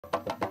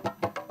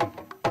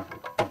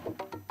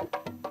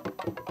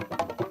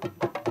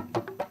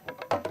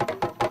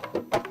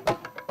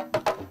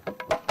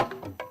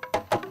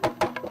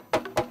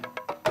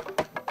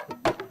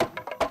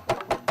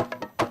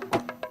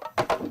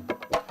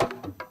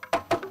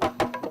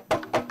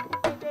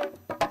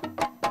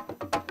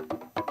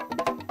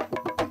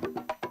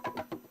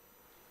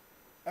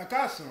Ẹ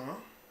káàsán,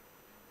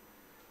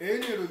 èyí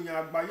ni ìròyìn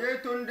àgbáyé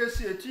tó ń dé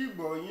sí etí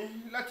ìgbọ́ yín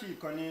láti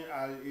ìkànnì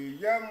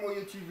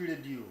Al-IyamoyeTv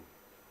rédíò.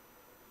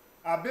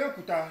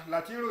 Abẹ́òkúta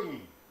láti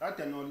ròyìn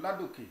látẹnu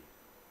OLADOKE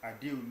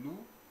ADEOLU.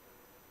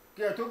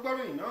 Kí ẹ tó gbọ́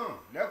ròyìn náà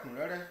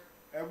lẹ́kùnrẹ́rẹ́,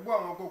 ẹ gbọ́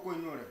àwọn kókó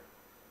inú rẹ̀.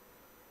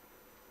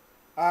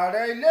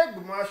 Ààrẹ ilé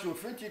ìgbìmọ̀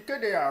aṣòfin ti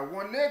kéde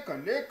àwọn lẹ́ẹ̀kan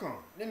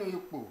nínú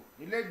ipò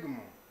nílé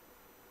ìgbìmọ̀.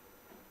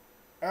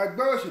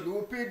 Ẹgbẹ́ òṣèlú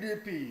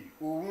PDP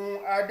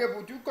òun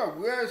Adébútú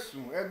kọ̀wé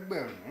ẹ̀sùn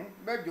ẹgbẹ̀rún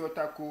mẹ́jọ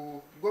tako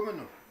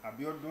gómìnà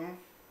Abíọ́dún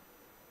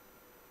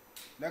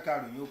lẹ́ka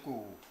ìròyìn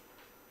okòwò.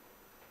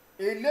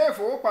 Ilé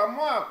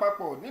ìfowópamọ́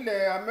àpapọ̀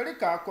nílẹ̀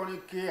Amẹ́ríkà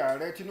kọrin kí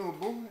ààrẹ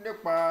Tinubu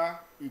nípa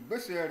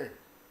ìgbésẹ̀ rẹ̀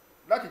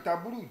láti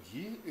taburú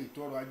jí ètò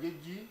ọrọ̀ ajé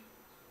jí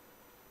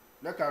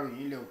lẹ́ka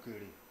ìròyìn ilẹ̀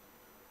òkèèrè.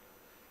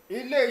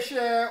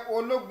 Iléeṣẹ́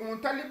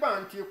ológun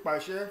Taliban ti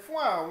pàṣẹ fún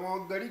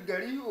àwọn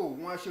gẹrígẹrí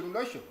òun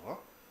aṣerunlọ́ṣọ̀ọ́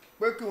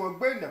pé kí wọ́n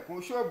gbé ilẹ̀kùn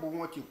ṣọ́ọ̀bù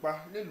wọn tì pa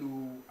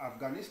nílùú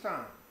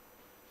Afghanistan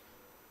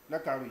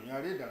lẹ́ka ìròyìn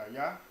eré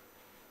ìdárayá.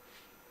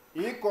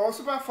 Ikọ̀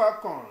Super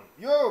Falcons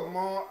yóò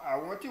mọ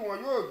àwọn tí wọn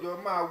yóò jọ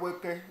máa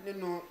wẹkẹ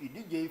nínú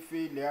ìdíje ife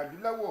ilẹ̀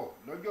adúláwọ̀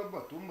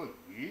lọ́jọ́bọ̀ tó ń bọ̀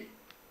yìí.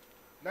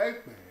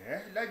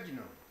 Láìpẹ́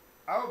lájìnà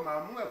a ó máa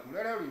mú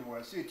ẹ̀kúnrẹ́rẹ́ ìròyìn wá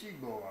sí etí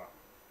ìgbọ́ wa.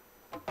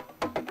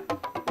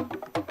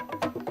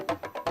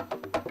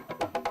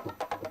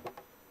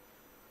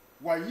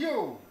 Wàyí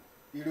o,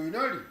 ìròyìn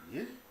náà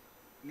rèé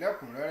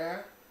lẹ́kùnrẹ́rẹ́.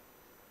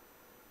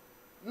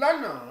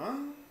 Lánàá,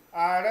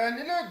 ààrẹ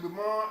nílé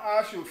ìgbìmọ̀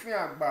aṣòfin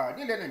àgbà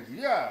nílẹ̀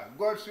Nàìjíríà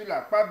Godswill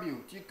Akpabio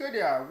ti kéde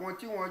àwọn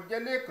tí wọ́n jẹ́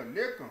lẹ́ẹ̀kan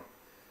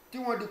tí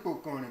wọ́n dipò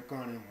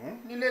kànrìnkànrìn mú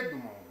nílé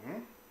ìgbìmọ̀ ọ̀hún.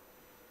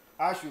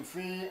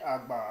 Aṣòfin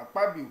àgbà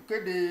Akpabio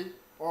kéde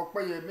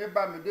Ọpẹ́yẹmí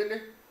Bámidélé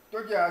tó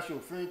jẹ́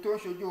aṣòfin tó ń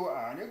ṣojú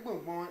àárín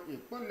gbùngbùn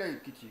ìpínlẹ̀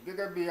Èkìtì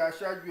gẹ́gẹ́ bí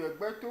aṣáájú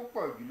ẹgbẹ́ tó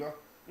pọ̀ jùlọ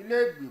nílé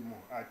ìgbìmọ̀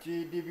àti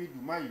David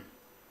Umahi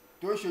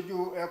tó ń ṣojú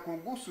ẹkùn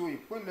gúúsù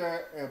ìpínlẹ̀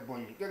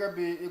Ebonyi gẹ́gẹ́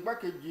bí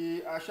igbákejì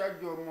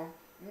aṣáájú ọmọ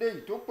léyìí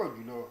tó pọ̀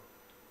jùlọ.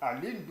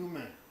 Ali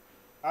Ndume,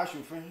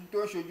 aṣòfin tó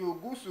ń ṣojú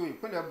gúúsù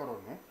ìpínlẹ̀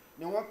Borno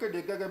ni wọ́n kéde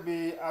gẹ́gẹ́ bí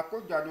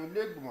akójànú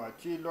ilé-ìgbìmọ̀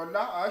àti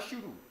Lọlá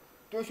Ashiru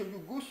tó ń ṣojú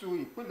gúúsù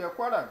ìpínlẹ̀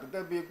Kwara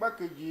gẹ́gẹ́ bí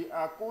igbákejì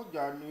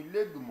akójànú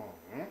ilé-ìgbìmọ̀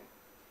ọ̀hún.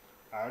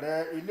 Ààrẹ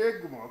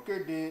ilé-ìgbìmọ̀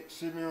kéde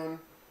Simeon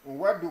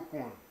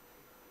Nwadokun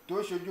tó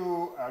ṣojú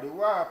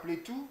àríwá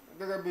Plateau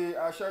gẹ́gẹ́ bí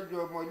aṣáájú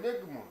ọmọ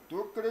ilé-ìgbìmọ̀ tó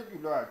kéré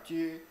jùlọ àti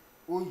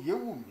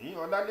Oyèwùmí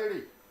Ọlálérè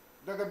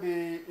gẹ́gẹ́ bí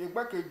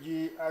igbákejì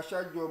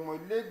aṣáájú ọmọ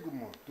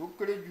ilé-ìgbìmọ̀ tó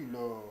kéré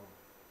jùlọ.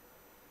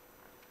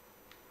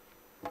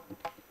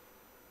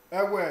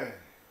 Ẹ̀wẹ̀,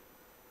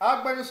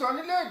 agbẹnusọ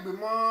nílé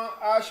ìgbìmọ̀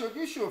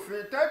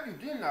aṣojú-ṣòfin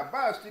Tajudeen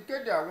Abbas ti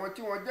kéde àwọn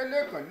tí wọ́n jẹ́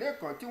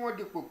lẹ́ẹ̀kan tí wọ́n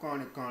dipò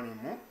kànrìnkànrìn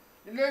mú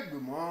nílé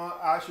ìgbìmọ̀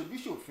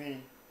aṣojú-ṣòfin.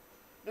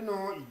 Nínú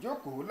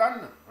ìjókòó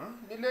lánàá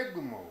nílé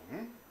ìgbìmọ̀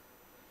ọ̀hún,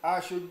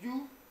 aṣojú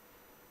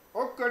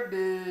ó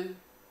kéde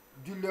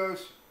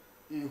Julius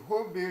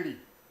Ihobere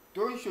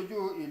tó ń ṣojú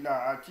ìlà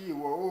àti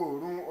ìwọ̀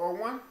oòrùn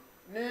Ọ̀wọ́n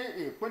ní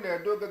ìpínlẹ̀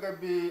Edo gẹ́gẹ́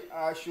bí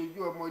aṣojú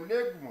ọmọ ilé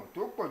ìgbìmọ̀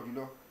tó pọ̀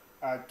jùlọ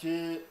àti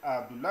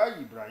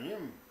Abdullahi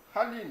Ibrahim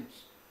Halins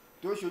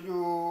tó ṣojú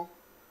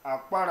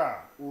Àpárá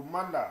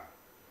Omala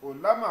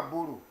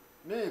Olamaboro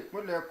ní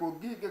ìpínlẹ̀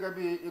Kogi gẹ́gẹ́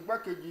bí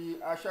igbákejì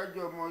aṣáájú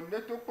ọmọ ilé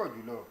tó pọ̀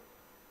jùlọ.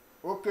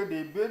 Ó kéde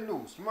Bello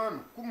Usman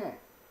Kumo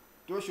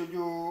tó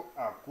ṣojú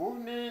Àkó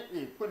ní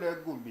ìpínlẹ̀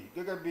Gombe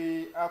gẹ́gẹ́ bí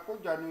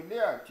akójànú ilé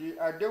àti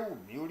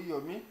Adéwùmí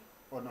Oríyọmí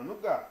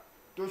Ọ̀nànúgà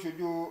tó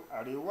ṣojú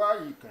àríwá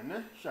Ìkànnẹ́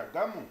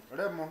Ṣàgámù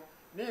Rẹ́mọ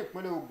ní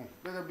ìpínlẹ̀ Ògùn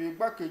gẹ́gẹ́ bí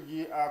igbákejì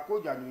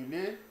akójànú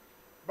ilé.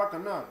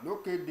 Bákan náà ló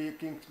kéde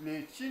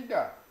Kingsley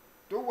Chinda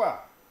tó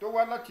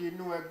wá láti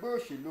inú ẹgbẹ́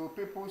òṣèlú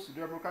People's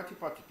Democratic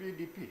Party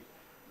PDP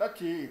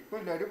láti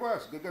ìpínlẹ̀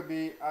Rivers gẹ́gẹ́ bí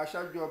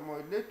aṣáájú ọmọ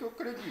ilé tó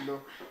kéré jùlọ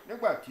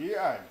nígbàtí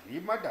Ali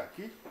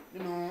Madaki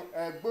nínú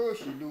ẹgbẹ́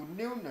òṣèlú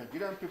New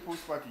Nigerian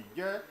People's Party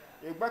jẹ́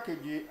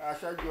igbákejì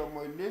aṣáájú ọmọ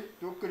ilé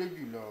tó kéré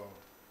jùlọ.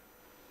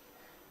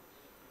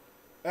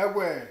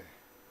 Ẹ̀wẹ̀,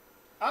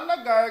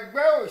 alága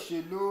ẹgbẹ́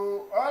òṣèlú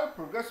All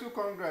Progressives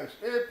Congress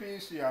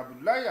APC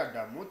Abdullahi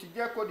Adamu ti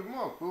jẹ́ kó di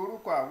mọ̀ pé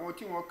orúkọ àwọn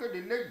tí wọ́n kéde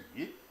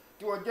léyìí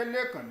tí wọ́n jẹ́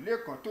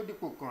lẹ́ẹ̀kan tó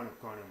dipò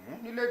kànrìnkànrìn mú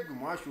nílé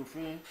ìgbìmọ̀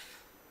aṣòfin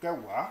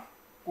kẹwàá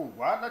kò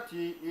wá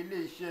láti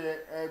iléeṣẹ́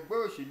ẹgbẹ́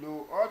òṣèlú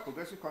All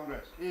Progressives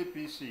Congress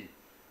APC.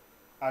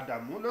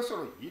 Adamu ló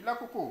sọ̀rọ̀ yìí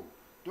lákòókò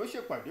tó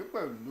ṣèpàdé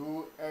pẹ̀lú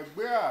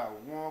ẹgbẹ́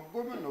àwọn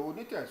gómìnà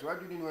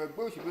onítẹ̀síwájú nínú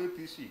ẹgbẹ́ òṣèlú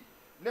APC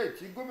lẹ́yìn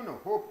tí gómìnà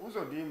Hope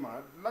Uzodinma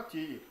láti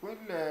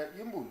ìpínlẹ̀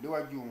Imo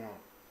léwájú wọn.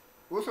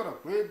 Ó sọ̀rọ̀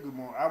pé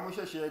ìgbìmọ̀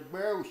amúṣẹ́ṣe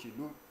ẹgbẹ́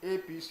òṣèlú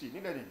APC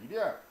nílẹ̀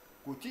Nàìjíríà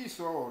kò tí ì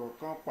sọ ọ̀rọ̀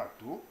kan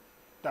pàtó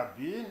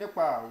tàbí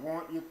nípa àwọn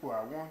ipò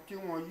àwọn tí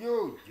wọn yóò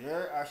jẹ́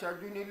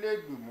aṣáájú nílé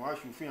ìgbìmọ̀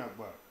aṣòfin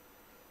àgbà.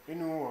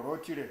 Nínú ọ̀rọ̀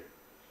tirẹ̀,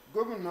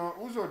 gómìnà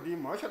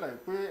Uzodinma ṣàlàyé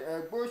pé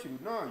ẹgbẹ́ òṣèlú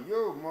náà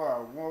yóò mọ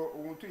àwọn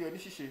ohun tó yẹ ní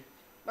ṣíṣe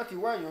láti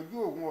wá ìyanjú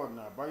òun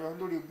ọ̀nà àbáyọ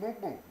lórí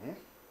gbùngbùngbùn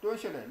tó ń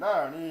ṣẹlẹ̀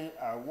láàrin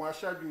àwọn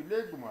aṣáájú ilé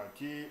ìgbìmọ̀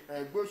àti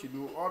ẹgbẹ́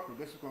òṣèlú All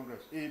Progressives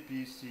Congress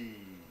APC.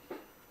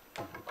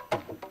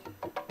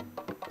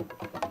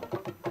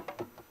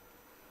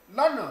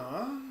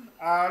 Lánàá,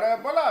 ààrẹ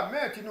Bọ́lá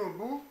Ahmed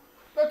Tinubu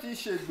ló ti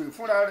ṣègbè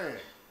fúnra rẹ̀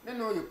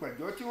nínú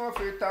ìpẹ̀jọ́ tí wọ́n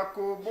fi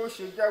tako bó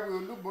ṣe jáwé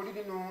olúborí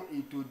nínú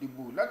ètò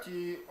ìdìbò láti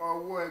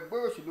ọwọ́ ẹgbẹ́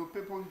òṣèlú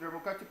People's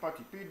Democratic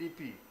Party PDP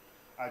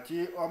àti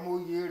ọmọ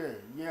oyè rẹ̀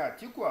yẹn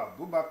Atiku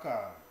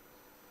Abubakar.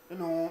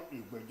 Nínú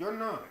ìgbẹ́jọ́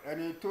náà,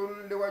 ẹni tó ń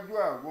léwájú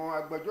àwọn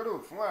agbẹjọ́rò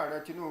fún ààrẹ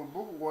Tinubu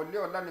Wọlé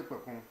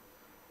Ọlánìpẹ̀kun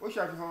ó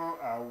ṣàfihàn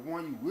àwọn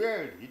ìwé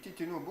ẹ̀rí tí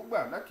Tinubu gbà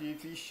láti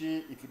fi ṣe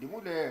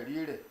ìfìdímúlẹ̀ ẹ̀rí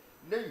rẹ̀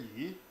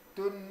léyìí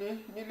tó ní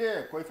nílé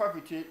ẹ̀kọ́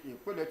ifáfitì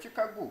ìpínlẹ̀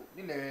Chicago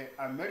nílẹ̀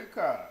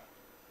Amẹ́ríkà.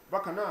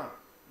 Bákan náà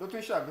ló tún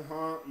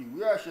ṣàfihàn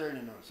ìwé àṣẹ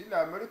ìrìnnà sílẹ̀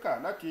Amẹ́ríkà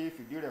láti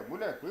fìdí rẹ̀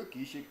múlẹ̀ pé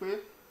kìí ṣe pé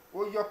ó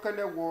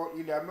yọ́kẹ́lẹ́ wọ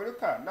ilẹ̀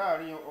Amẹ́ríkà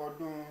láàrin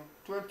ọdún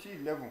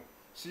 2011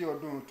 sí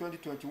ọdún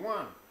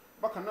 2021.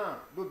 Bákan náà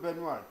ló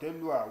bẹnu àtẹ́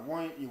lu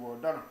àwọn ìwà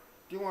ọ̀daràn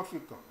tí wọ́n fi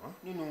kàn án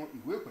nínú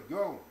ìwé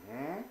ìpẹ̀jọ́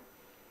ọ̀hún.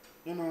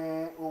 Nínú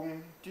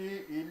ohun tí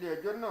ilé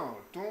ẹjọ́ náà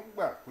tún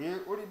gbà pé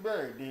ó rí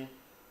bẹ́ẹ̀ ni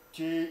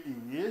ti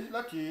ìwé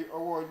láti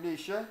ọwọ́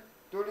iléeṣẹ́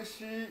tó rí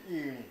sí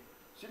ìrìn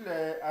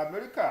sílẹ̀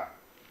Amẹ́ríkà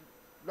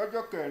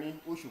lọ́jọ́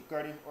 4 oṣù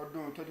kẹrin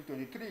ọdún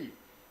 2023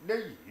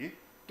 léyìí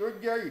tó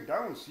jẹ́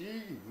ìdáhùn sí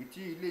ìwé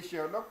tí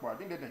iléeṣẹ́ ọlọ́pàá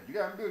nílẹ̀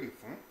Nàìjíríà ń béèrè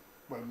fún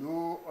pẹ̀lú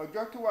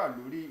ọjọ́ tó wà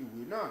lórí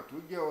ìwé náà tó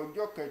jẹ́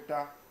ọjọ́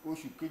 3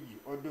 oṣù kejì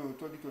ọdún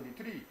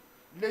 2023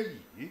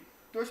 léyìí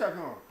tó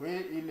ṣàfihàn pé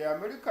ilẹ̀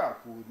Amẹ́ríkà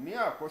kò ní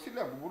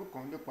àkọsílẹ̀ búburú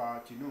kan nípa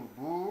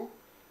Tinubu.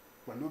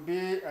 Pẹ̀lú bí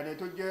ẹni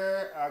tó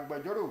jẹ́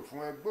agbẹjọ́rò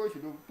fún ẹgbẹ́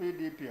òṣèlú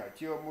PDP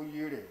àti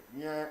ọmọye rẹ̀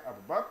yẹn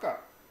Abubakar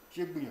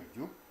ṣe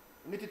gbìyànjú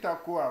ní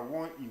títako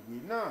àwọn ìwé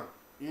náà,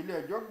 ilé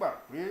ẹjọ́ gbà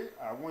pé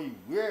àwọn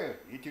ìwé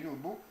ẹ̀rí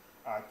Tinubu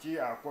àti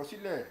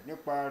àkọsílẹ̀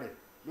nípa rẹ̀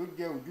ló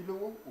jẹ́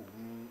ojúlówó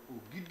òun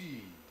ògidì.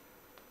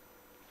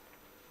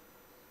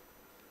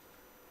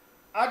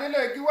 Adelé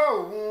Gíwá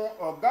òun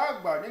ọ̀gá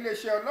àgbà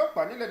níléeṣẹ́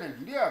ọlọ́pàá nílẹ̀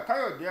Nàìjíríà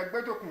Káyọ̀dé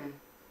Ẹgbẹ́tókun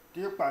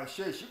ti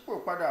pàṣẹ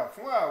ìṣípòpadà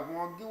fún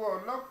àwọn gíwá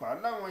ọlọ́pàá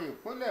láwọn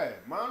ìpínlẹ̀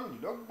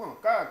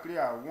 25 káàkiri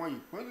àwọn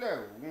ìpínlẹ̀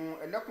òun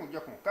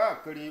ẹlẹ́kùnjẹkùn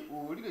káàkiri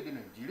orílẹ̀-èdè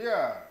Nàìjíríà.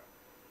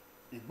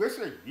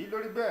 Ìgbésẹ̀ yìí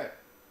lórí bẹ́ẹ̀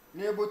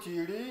ní bó ti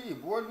rí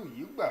ìbuwọ́lù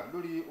yìí gbà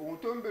lórí ohun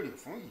tó ń béèrè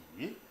fún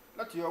yìí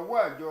láti ọwọ́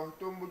àjọ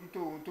tó ń mójútó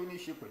ohun tó ní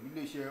ṣe pẹ̀lú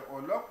iléeṣẹ́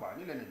ọlọ́pàá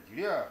nílẹ̀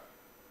Nàìjíríà.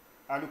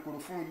 Alukoro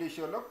fún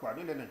iléeṣẹ́ ọlọ́pàá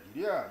nílẹ̀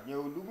Nàìjíríà yẹn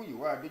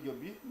Olúmúyìwá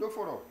Adéjọbí ló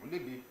fọ̀rọ̀ ọ̀hún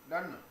léde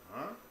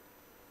lánàá.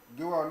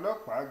 Gíwá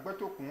ọlọ́pàá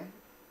Ẹgbẹ́tókun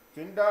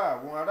fi ń dá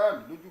àwọn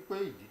aráàlú lójú pé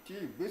ìdí tí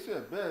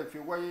ìgbésẹ̀ bẹ́ẹ̀ fi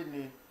wáyé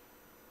ni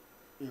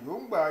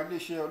èròǹgbà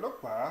iléeṣẹ́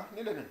ọlọ́pàá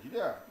nílẹ̀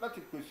Nàìjíríà láti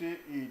pèsè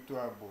ètò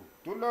ààbò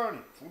tó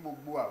lọ́rìn fún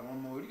gbogbo àwọn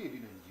ọmọ orílẹ̀-èdè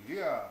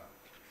Nàìjíríà.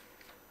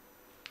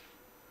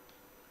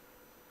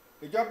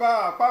 Ìjọba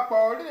àpapọ̀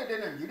orílẹ̀-èdè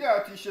Nàìjíríà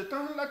ti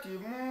ṣetán láti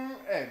mú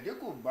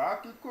ẹ̀dínkù bá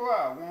kíkó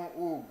àwọn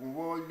oògùn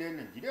wọ ilẹ̀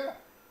Nàìjíríà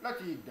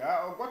láti ìdá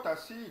 60%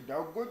 sí ìdá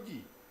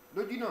 40%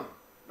 lójúnà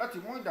láti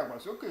mú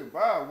ìdàgbàsókè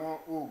bá àwọn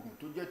oògùn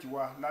tó jẹ́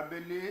tiwa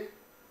lábẹ́lé.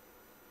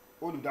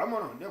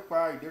 Olùdámọ̀ràn nípa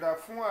ìlera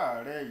fún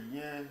ààrẹ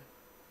ìyẹn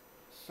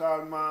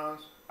Salman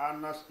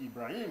Anas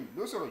Ibrahim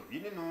ló sọ̀rọ̀ yìí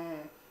nínú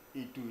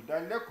ètò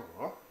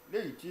ìdánilẹ́kọ̀ọ́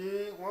léyìí tí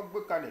wọ́n gbé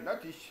kalẹ̀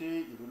láti ṣe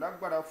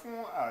ìrólágbára fún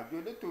àjọ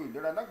elétò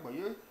ìlera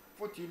lágbàáyé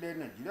fún ti ilẹ̀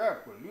Nàìjíríà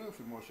pẹ̀lú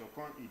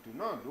ìfìmọ̀ṣọ̀kan. Ètò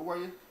náà ló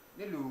wáyé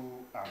nílùú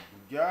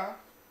Àbújá.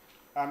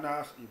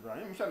 Anas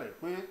Ibrahim ṣàlàyé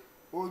pé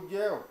ó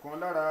jẹ́ ọ̀kan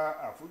lára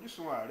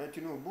àfojúsùn ààrẹ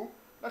Tinubu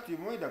láti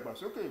mú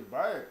ìdàgbàsókè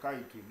bá ẹ̀ka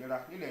ètò ìlera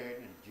nílẹ̀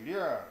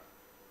Nàìjíríà.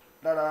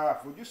 Lára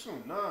àfojúsùn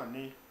náà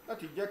ni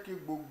láti jẹ́ kí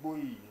gbogbo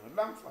èèyàn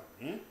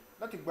láǹfààní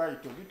láti gba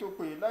ìtọ́jú tó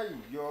péye láì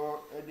yọ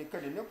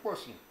ẹnikẹ́ni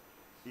nípọ̀sìn.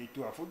 Ètò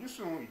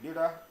àfojúsùn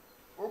ìlera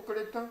ó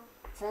kéré tán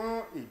fún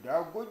ìdá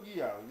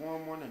 40 àwọn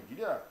ọmọ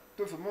Nàìjíríà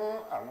tó fi mọ́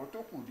àwọn tó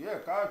kù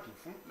díẹ̀ káàtó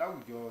fún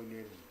láwùjọ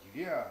ilẹ̀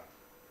Nàìjíríà.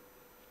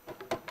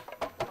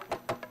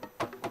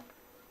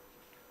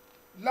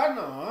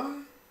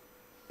 Lánàá,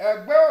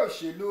 ẹgbẹ́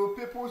òṣèlú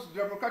People's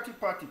Democratic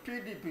Party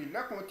PDP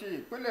lẹ́kùn ti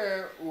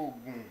ìpínlẹ̀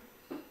Ògùn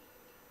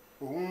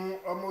òun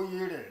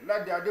ọmọye rẹ̀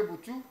Ládé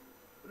Adébútú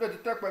ló ti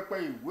tẹ́ pẹpẹ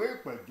ìwé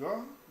ìpẹ̀jọ́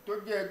tó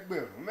jẹ́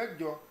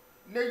 8,000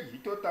 léyìí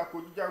tó tako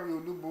jíjáwé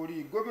olúborí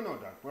gómìnà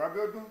Dàpọ̀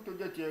Abíọ́dún tó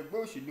jẹ́ ti ẹgbẹ́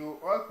òṣèlú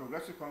All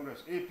Progressives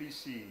Congress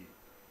APC.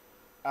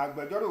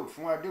 Agbẹjọ́rò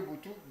fún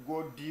Adébútú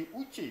Godi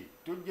Uche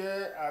tó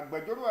jẹ́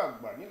agbẹjọ́rò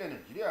àgbà nílẹ̀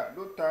Nàìjíríà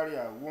ló taari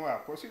àwọn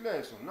àkọsílẹ̀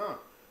ẹ̀sùn náà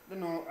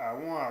nínú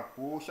àwọn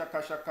àpò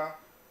ṣakaṣaka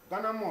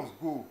Ghana Must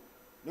Go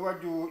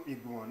níwájú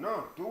ìgbìmọ̀ náà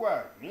tó wà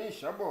ní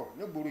Ìṣàbọ̀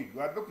nígboro ìlú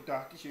Abẹ́òkúta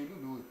tí ṣe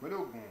olúlu ìpínlẹ̀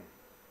Ògùn.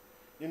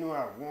 Nínú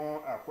àwọn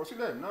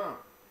àkọsílẹ̀ náà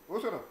ó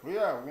sọ̀rọ̀ pé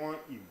àwọn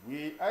ìwé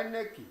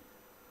INEC,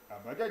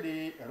 àbájáde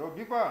ẹ̀rọ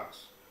BVAS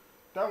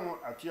táwọn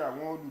àti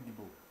àwọn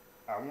olùdìbò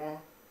àwọn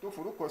tó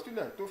forúkọ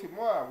sílẹ̀ tó fi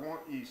mọ́ àwọn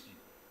èsì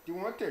tí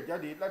wọ́n tẹ̀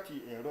jáde láti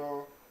ẹ̀rọ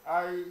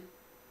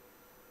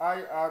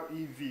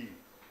IREV.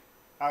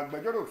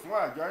 Agbẹjọ́rò fún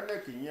àjọ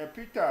INEC ìyẹn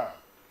Peter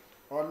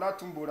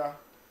Ọlátúnbọ̀ra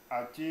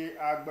àti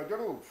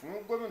agbẹjọ́rò fún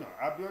gómìnà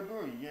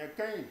Abíọ́dún ìyẹn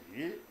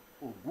Kẹ́hìndé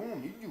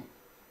Ògúnwùmíjù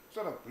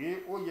sọ̀rọ̀ pé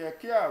ó yẹ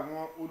kí àwọn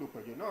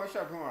olùpẹ̀jọ́ náà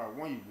ṣàfihàn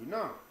àwọn ìwé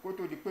náà kó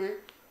tó di pé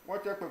wọ́n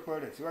tẹ́ pẹpẹ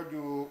rẹ̀ síwájú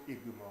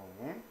ìgbìmọ̀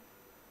ọ̀hún.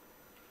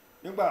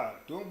 Nígbà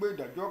tó ń gbé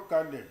ìdájọ́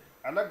kalẹ̀,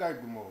 alága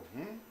ìgbìmọ̀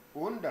ọ̀hún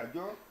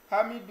òǹdàjọ́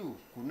Hamidu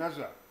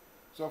Kunaza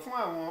sọ fún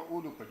àwọn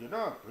olùpẹ̀jọ́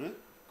náà pé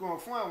kí wọ́n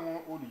fún àwọn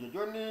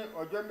olùjẹ́jọ́ ní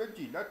ọjọ́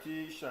méjì láti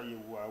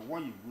ṣàyẹ̀wò àwọn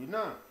ìwé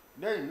náà.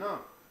 Lẹ́yìn náà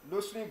ló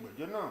sún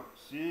ìgbẹ́jọ́ náà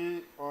sí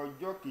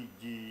ọjọ́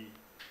keje.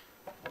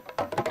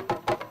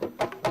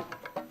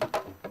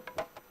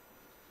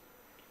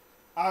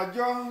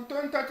 Àjọ tó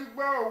ń tẹ́tí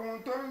gbọ́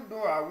ohun tó ń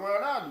dùn àwọn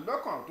aráàlú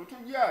lọ́kàn tó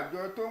tún jẹ́ àjọ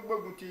tó ń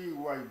gbógun ti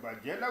ìwà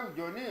ìbàjẹ́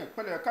láwùjọ ní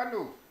ìpínlẹ̀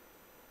Kánò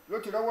ló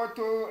ti rọ́wọ́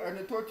tó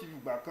ẹni tó ti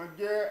fìgbà kan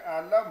jẹ́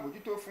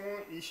alámòjútó fún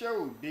iṣẹ́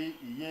òde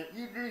ìyẹn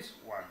Idris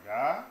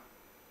Wàdá.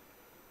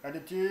 Ẹni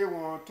tí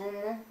wọ́n tún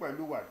mú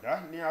pẹ̀lú Wàdá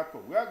ní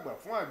akọ̀wé àgbà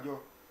fún àjọ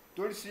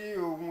tó rí sí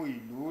ohun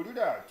ìlú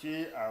rírà àti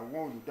àwọn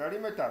olùdarí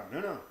mẹ́ta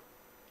mìíràn.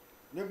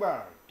 Nígbà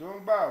tó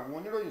ń bá àwọn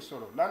oníròyìn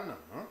sọ̀rọ̀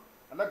lánàá,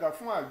 alága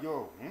fún àjọ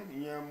ọ̀hún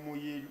ìyẹn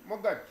Moye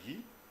Mọ́gàjí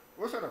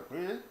ó sọ̀rọ̀ pé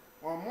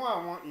wọ́n mú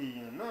àwọn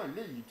èèyàn náà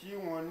léyìí tí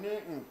wọ́n ní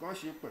nǹkan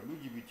ṣe pẹ̀lú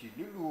jìbìtì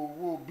lílu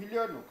owó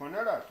bílíọ̀nù kan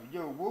náírà tó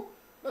jẹ́ owó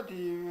láti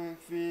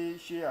fi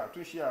ṣe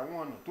àtúnṣe àwọn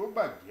ọ̀nà tó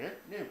bàjẹ́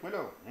ní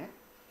ìpínlẹ̀ ọ̀hún.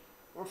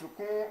 Ó fi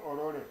kún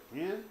ọ̀rọ̀ rẹ̀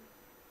pé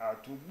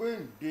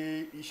àtúngbéǹde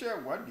iṣẹ́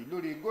ìwádìí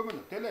lórí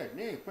gómìnà tẹ́lẹ̀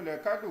ní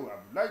ìpínlẹ̀ Kánò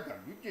Abdullahi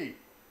Ganduje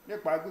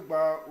nípa gbígba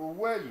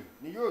owó ẹ̀yìn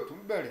ni yóò tún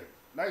bẹ̀rẹ̀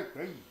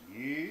láìpẹ́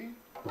yìí.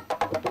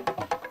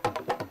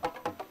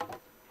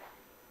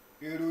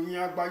 Ìròyìn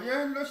àgbáyé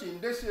ló sì ń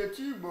dé sí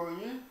etí ìgbọ́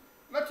yín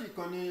láti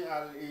ìkànnì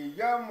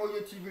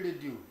Al-IyamoyeTv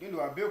rédíò nílùú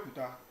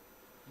Abẹ́òkúta.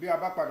 Bí a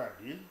bá padà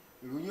dé,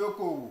 ìròyìn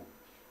okòwò,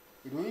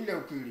 ìròyìn ilẹ̀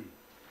òkèèrè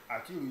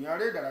àti ìròyìn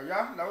aré ìdárayá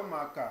la ó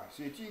máa kà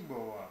sí etí ìgbọ́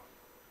wa.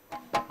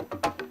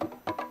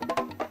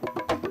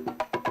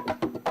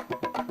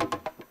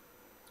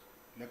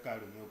 Lẹ́ka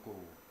ìròyìn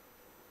okòwò.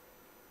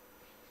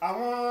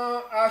 Àwọn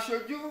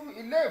aṣojú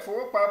ilé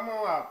ìfowópamọ́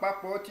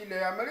àpapọ̀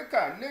tilẹ̀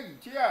Amẹ́ríkà léyìí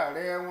tí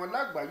ààrẹ wọn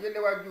lágbàáyé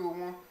léwájú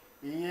wọn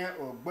ìyẹn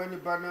ọ̀gbẹ́ni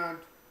Bernard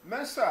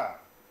Mensah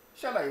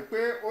ṣàlàyé pé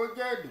ó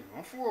jẹ́ ìdùnnú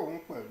fún òun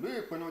pẹ̀lú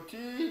ìpinnu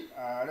tí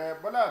ààrẹ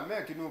Bọ́lá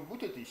Ahmed Tinubu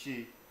tètè ṣe.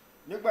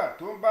 Nígbà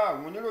tó ń bá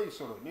àwọn oníròyìn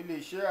sọ̀rọ̀ nílé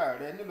iṣẹ́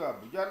ààrẹ nílùú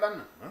Àbújá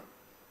lánàá,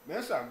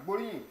 Mensah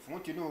gbóríyìn fún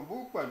Tinubu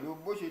pẹ̀lú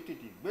bó ṣe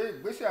tètè gbé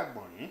ìgbésẹ̀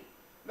àgbọ̀nrín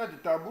láti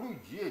ta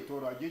burújí ètò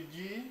ọrọ̀ ajé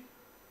jí.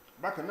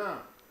 Bákan náà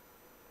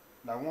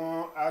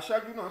làwọn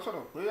aṣáájú náà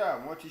sọ̀rọ̀ pé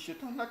àwọn ti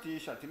ṣetán láti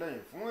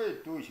ṣàtìlẹ́yìn fún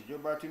ètò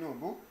ìṣèjọba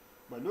Tinubu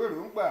pẹ̀lú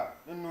èròǹgbà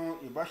nínú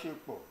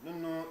ìbáṣepọ̀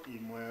nínú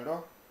ìmọ̀ ẹ̀rọ,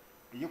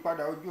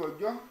 ìyípadà ojú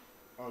ọjọ́,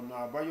 ọ̀nà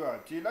àbáyọ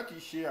àti láti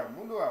ṣe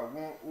àmúlò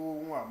àwọn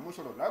ohun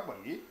àmúṣọrọ̀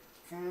lágbàáyé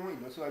fún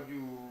ìlọsíwájú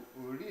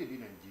orílẹ̀-èdè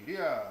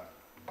Nàìjíríà.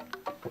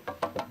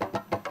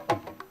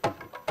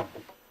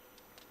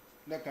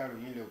 Lẹ́ka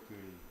ìròyìn ilẹ̀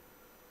òkèèrè.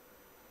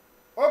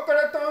 Ó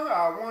kéré tán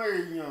àwọn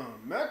èèyàn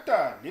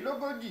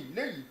 43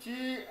 léyìí tí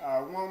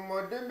àwọn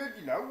ọmọdé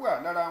 12 wà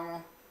lára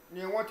wọn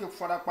ni wọ́n ti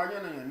farapa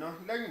yánnayànna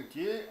lẹ́yìn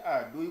tí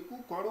àdó ikú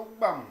kan ró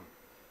gbàmù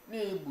ní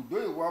ibùdó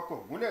ìwà ọkọ̀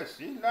gúnlẹ̀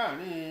sí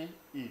láàrin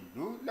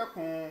ìlú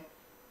lẹ́kùn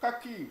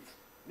Kharkiv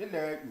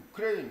nílẹ̀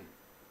Ukraine.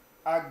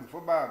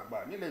 Agbèfọ́ba àgbà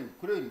nílẹ̀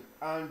Ukraine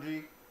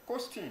Andriy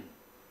Kostin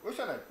ó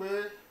ṣàlàyé pé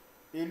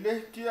ilé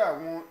tí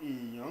àwọn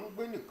èèyàn ń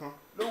gbé nìkan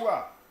ló wà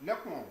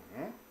lẹ́kùn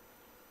ọ̀hún.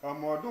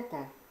 Ọmọ ọdún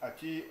kan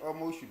àti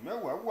ọmọ oṣù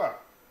 10 wà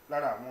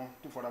lára àwọn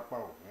tó farapa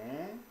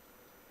ọ̀hún.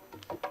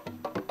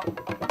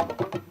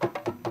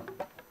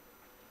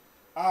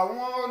 Àwọn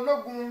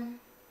ológun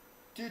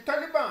ti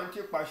Taliban ti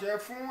pàṣẹ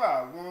fún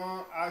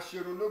àwọn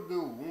aṣerunlóge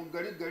òun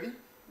gẹrígẹrí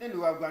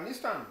nílùú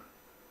Afghanistan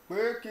pé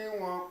kí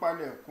wọ́n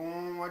palẹ̀kùn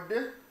wọn dé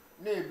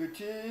ní ibi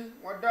tí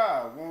wọ́n dá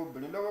àwọn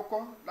obìnrin lọ́wọ́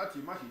kọ́ láti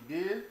má ṣe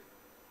dé.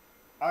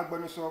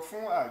 Agbẹnusọ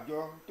fún àjọ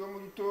tó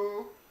mójútó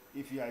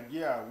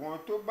ìfìyàjẹ àwọn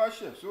tó bá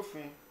ṣẹ̀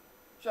sófin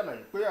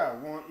ṣàlàyé pé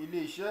àwọn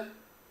ilé-iṣẹ́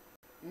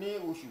ní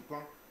oṣù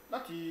kan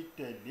láti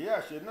tẹ̀lé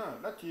àṣẹ náà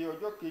láti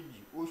ọjọ́ kejì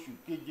oṣù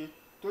keje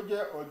tó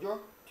jẹ́ ọjọ́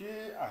tí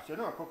àṣẹ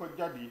náà kọ́kọ́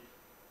jáde.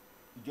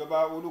 Ìjọba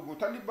ológun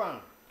Taliban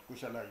kò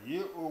ṣàlàyé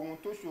ohun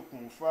tó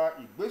ṣokùnfà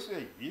ìgbésẹ̀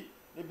yìí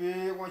níbi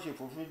wọ́n ṣe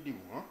fòfin dè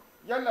wọ́n,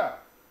 yálà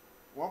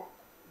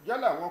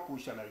wọn kò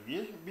ṣàlàyé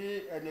bí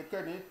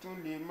ẹnikẹ́ni tún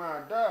lè máa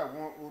dá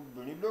àwọn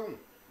obìnrin lóhùn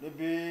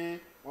níbi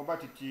wọ́n bá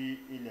ti ti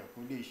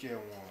ilẹ̀kùn iléeṣẹ́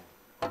wọn.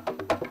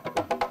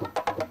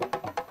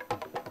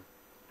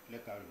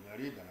 Lẹ́ka ìròyìn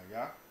aré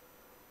ìdárayá.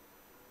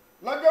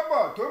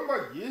 Lọ́jọ́bọ̀ tó ń bọ̀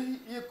yìí,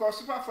 ikọ̀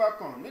Super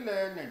Falcons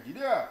nílẹ̀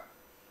Nàìjíríà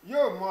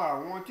yóò mọ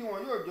àwọn tí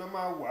wọn yóò jọ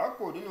máa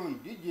wàákò nínú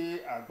ìdíje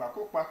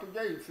àgbákópa tó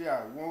jẹ́ ife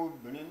àwọn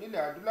obìnrin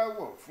nílẹ̀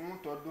adúláwọ̀ fún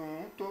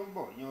tọdún tó ń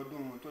bọ̀ ní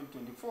ọdún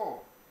 2024.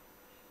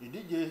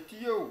 Ìdíje tí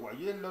yóò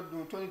wáyé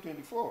lọ́dún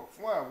 2024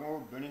 fún àwọn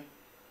obìnrin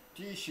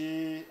tí í ṣe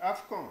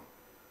AFCON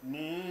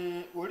ní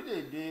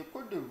orílẹ̀-èdè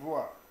Côte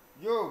d'Ivoire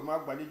yóò máa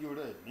gbàlejò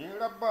rẹ̀ ní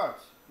Rabat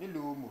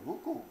nílùú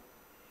Morocco.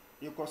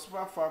 Ikọ̀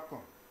Super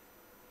Falcons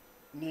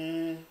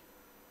ni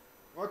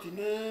wọ́n ti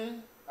ní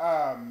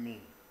àmì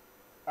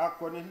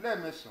akọni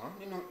lẹ́ẹ̀mẹsàn-án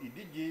nínú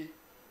ìdíje.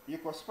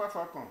 Ikọ̀ Super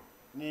Falcons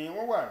ni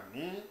wọ́n wà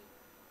ní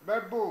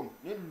Melbourne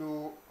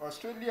nílùú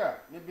Australia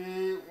níbi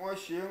wọ́n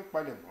ṣe ń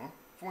palẹ̀mọ́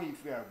fún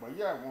ife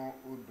àgbáyé àwọn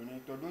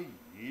obìnrin tọdún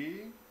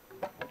yìí.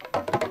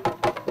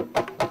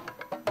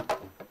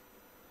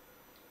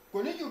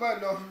 Kò ní jù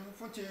báyìí lọ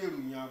fún ti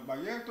ìròyìn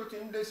àgbáyé tó ti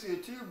ń dé sí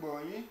etí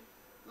ìgbọ̀ yín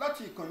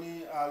láti ìkànnì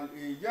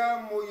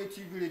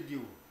Al-IyamoyeTv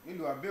rédíò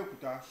nílùú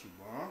Abẹ́òkúta.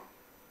 Ṣùgbọ́n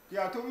kí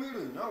a tó mú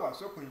ìròyìn náà wá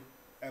sópin,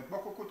 ẹ gbọ́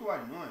kókó tó wà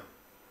nínú ẹ̀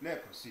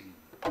lẹ́ẹ̀kan sí i.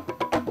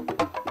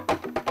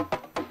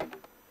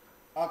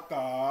 A kà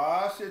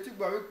á ṣe tí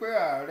gbọ́ wípé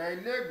ààrẹ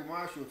ilé ìgbìmọ̀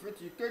aṣòfin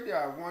ti kéde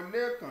àwọn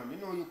lẹ́ẹ̀kan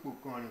nínú ipò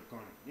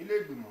kànrìnkànrìn nílé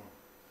ìgbìmọ̀.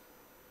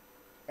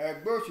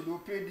 Ẹgbẹ́ òṣèlú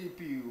PDP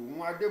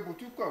òun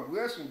Adébútú kọ̀wé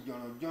ẹ̀sùn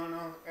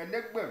jọ̀rànjọ̀ràn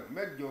ẹlẹ́gbẹ̀rún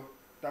 8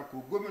 tako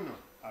gómìnà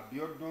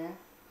Abíọ́dún.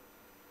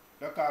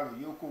 Lẹ́ka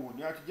àròyé okòwò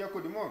ni a ti jẹ́ kó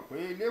di mọ̀ pé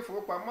ilé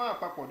ìfowópamọ́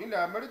àpapọ̀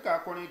nílẹ̀ Amẹ́ríkà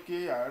kọrin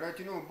ke ààrẹ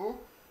Tinubu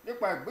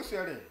nípa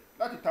ìgbésẹ̀ rẹ̀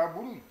láti ta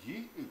burú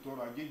jí ètò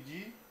ọrọ̀ ajé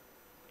jí.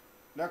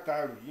 Lẹ́ka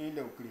àròyé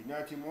ilẹ̀ òkèrè ni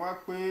a ti mú wá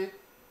pé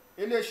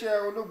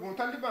iléeṣẹ́ ológun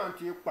Taliban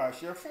ti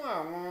pàṣẹ fún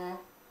àwọn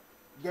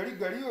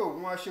gẹ̀rígẹ̀rí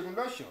òun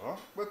aṣerunlọ́ṣọ̀ọ́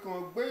pé kí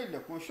wọ́n gbé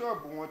ilẹ̀kùn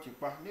ṣọ́ọ̀bù wọn tì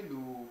pa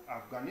nílùú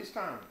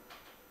Afghanistan.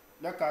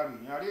 Lẹ́ka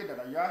ìròyìn aré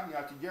ìdárayá ni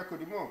a ti jẹ́ kó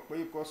di mọ̀ pé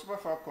ikọ̀ Super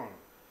Falcons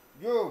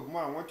yóò mọ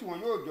àwọn tí wọn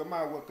yóò jọ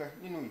máa wọkẹ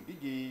nínú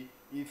ìdíje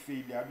ife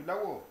ilẹ̀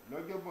adúláwọ̀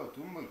lọ́jọ́bọ̀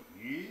tó mọ̀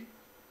yìí.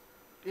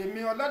 Èmi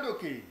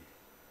Ọládòkè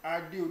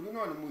Adéolú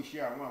náà ni mo ṣe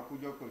àwọn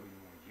àkójọpọ̀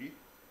ìròyìn wọ̀nyí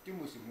tí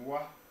mo sì mú wá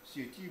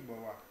sí etí ìgbọ́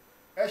wa.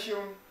 Ẹ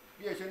ṣeun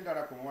bí ẹ ṣe ń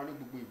darapọ̀ mọ́ wa ní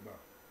gbogbo ìgbà.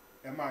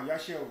 Ẹ máa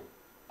yáṣẹ́ o.